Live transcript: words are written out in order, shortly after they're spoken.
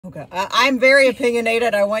Okay. I'm very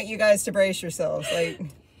opinionated. I want you guys to brace yourselves.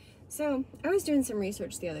 So I was doing some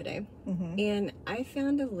research the other day, and I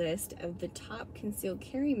found a list of the top concealed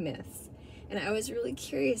carry myths. And I was really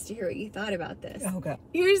curious to hear what you thought about this. Okay.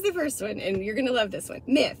 Here's the first one, and you're going to love this one.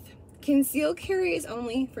 Myth. Concealed carry is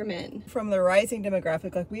only for men. From the rising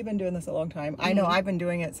demographic, like we've been doing this a long time. I know I've been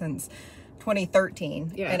doing it since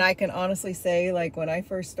 2013. Yeah. And I can honestly say, like, when I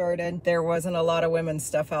first started, there wasn't a lot of women's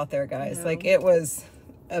stuff out there, guys. No. Like, it was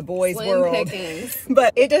a boy's Slim world. pickings.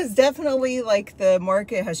 But it is definitely, like, the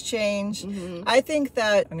market has changed. I think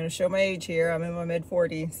that, I'm going to show my age here. I'm in my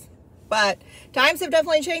mid-40s. But times have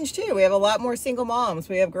definitely changed too. We have a lot more single moms.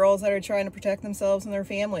 We have girls that are trying to protect themselves and their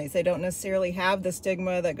families. They don't necessarily have the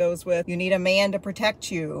stigma that goes with you need a man to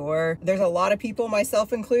protect you. Or there's a lot of people,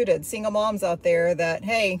 myself included, single moms out there that,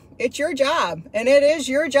 hey, it's your job. And it is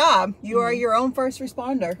your job. You are your own first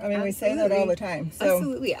responder. I mean, we say that all the time. So.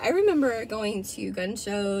 Absolutely. I remember going to gun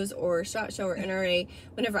shows or SHOT Show or NRA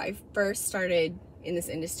whenever I first started in this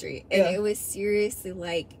industry. And it was seriously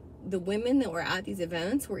like, the women that were at these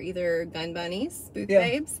events were either gun bunnies, booth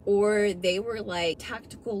babes, or they were like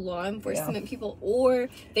tactical law enforcement people, or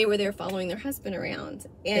they were there following their husband around.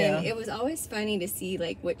 And it was always funny to see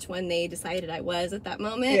like which one they decided I was at that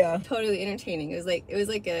moment. Totally entertaining. It was like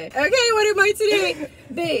a, okay, what am I today?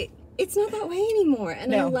 But it's not that way anymore,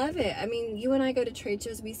 and I love it. I mean, you and I go to trade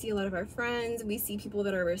shows, we see a lot of our friends, we see people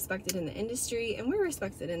that are respected in the industry, and we're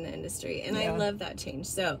respected in the industry, and I love that change.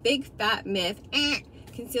 So, big fat myth,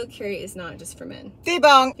 concealed carry is not just for men.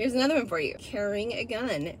 Debunk. Here's another one for you. Carrying a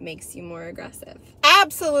gun makes you more aggressive.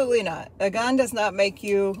 Absolutely not. A gun does not make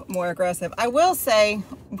you more aggressive. I will say,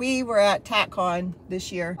 we were at TACCon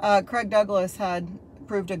this year. Craig Douglas had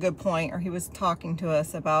proved a good point, or he was talking to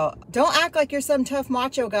us about, don't act like you're some tough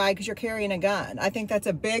macho guy because you're carrying a gun. I think that's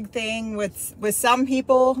a big thing with some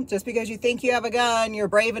people. Just because you think you have a gun, you're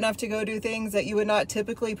brave enough to go do things that you would not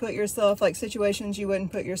typically put yourself, like situations you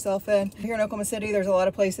wouldn't put yourself in. Here in Oklahoma City, there's a lot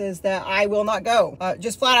of places that I will not go.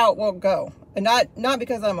 Just flat out won't go. And not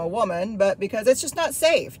because I'm a woman, but because it's just not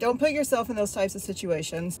safe. Don't put yourself in those types of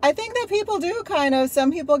situations. I think that people do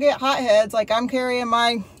some people get hotheads, like I'm carrying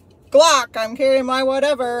my Glock, I'm carrying my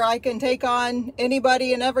whatever, I can take on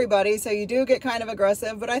anybody and everybody, so you do get kind of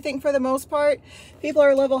aggressive. But I think for the most part, people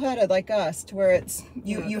are level-headed like us, to where it's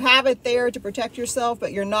you have it there to protect yourself,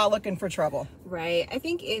 but you're not looking for trouble. Right. I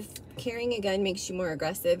think if carrying a gun makes you more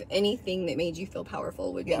aggressive, anything that made you feel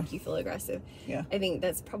powerful would make you feel aggressive. I think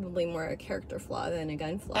that's probably more a character flaw than a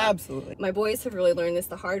gun flaw. Absolutely. My boys have really learned this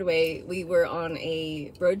the hard way. We were on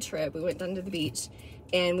a road trip. We went down to the beach,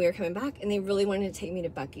 and we were coming back, and they really wanted to take me to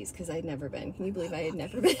Buc-ee's because I'd never been. Can you believe I had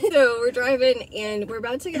never been? So we're driving, and we're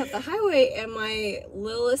about to get off the highway, and my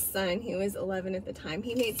littlest son, he was 11 at the time,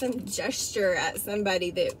 he made some gesture at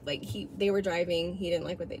somebody that, like, they were driving. He didn't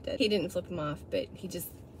like what they did. He didn't flip him off, but he just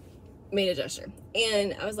made a gesture.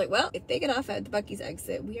 And I was like, well, if they get off at the Buc-ee's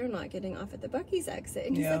exit, we are not getting off at the Buc-ee's exit.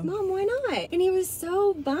 And he's like, Mom, why not? And he was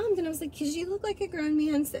so bummed. And I was like, because you look like a grown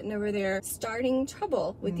man sitting over there starting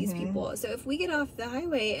trouble with these people. So if we get off the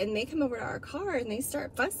highway and they come over to our car and they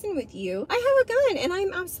start fussing with you, I have a gun and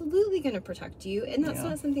I'm absolutely going to protect you. And that's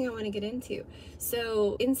not something I want to get into.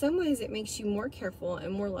 So in some ways, it makes you more careful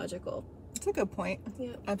and more logical. That's a good point.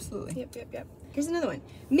 Yeah. Absolutely. Yep. Here's another one.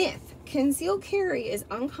 Myth. Concealed carry is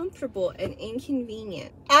uncomfortable and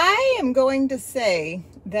inconvenient. I am going to say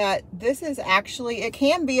that this is actually, it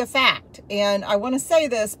can be a fact. And I want to say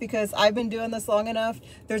this because I've been doing this long enough.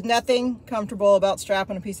 There's nothing comfortable about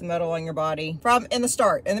strapping a piece of metal on your body in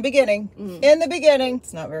the beginning. In the beginning,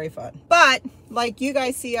 it's not very fun. But like you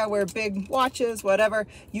guys see, I wear big watches, whatever.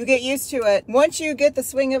 You get used to it. Once you get the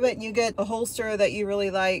swing of it and you get a holster that you really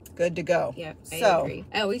like, good to go. Yeah, I agree.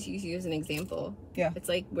 I always use you as an example. Yeah. It's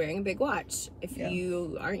like wearing a big watch. If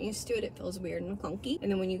you aren't used to it, it feels weird and clunky.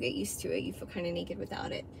 And then when you get used to it, you feel kind of naked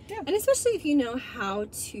without it. Yeah. And especially if you know how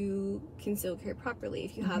to conceal carry properly,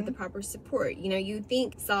 if you have the proper support. You know, you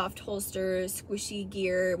think soft holsters, squishy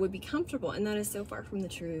gear would be comfortable, and that is so far from the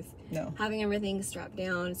truth. No. Having everything strapped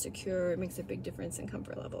down, secure, makes a big difference in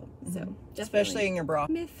comfort level. So definitely. Especially in your bra.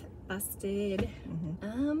 Myth busted.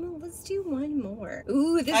 Let's do one more.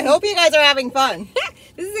 Ooh, I hope you guys are having fun.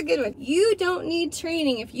 This is a good one. You don't need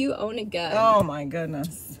training if you own a gun. Oh my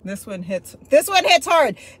goodness. This one hits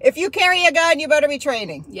hard. If you carry a gun, you better be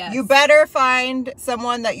training. Yes. You better find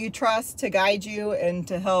someone that you trust to guide you and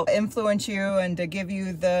to help influence you and to give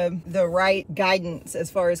you the right guidance as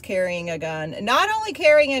far as carrying a gun. Not only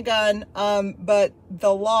carrying a gun, but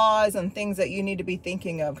the laws and things that you need to be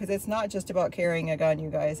thinking of, because it's not just about carrying a gun, you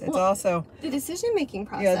guys. It's also the decision-making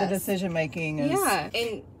process. Yeah, the decision-making is... Yeah,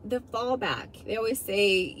 and the fallback. They always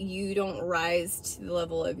say you don't rise to the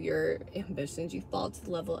level of your ambitions, you fall to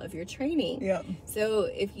the level of your training. Yep. So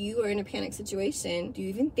if you are in a panic situation, do you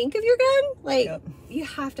even think of your gun? Like, Yep. you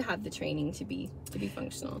have to have the training to be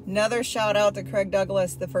functional. Another shout out to Craig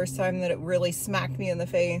Douglas, the first time that it really smacked me in the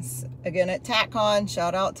face. Again at TACCon,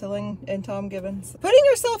 shout out to Lynn and Tom Gibbons. Putting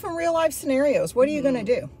yourself in real life scenarios. What are you going to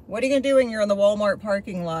do? What are you going to do when you're in the Walmart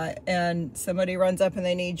parking lot and somebody runs up and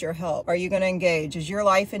they need your help? Are you going to engage? Is your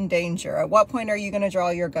life in danger? At what point are you going to draw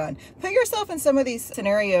your gun? Put yourself in some of these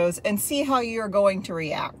scenarios and see how you're going to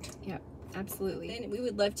react. Yep. Absolutely. And we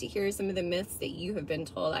would love to hear some of the myths that you have been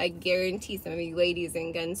told. I guarantee some of you ladies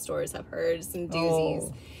in gun stores have heard some doozies.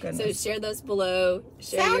 Oh, goodness. So share those below.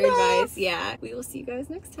 Share Sound your off. advice. Yeah. We will see you guys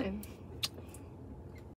next time.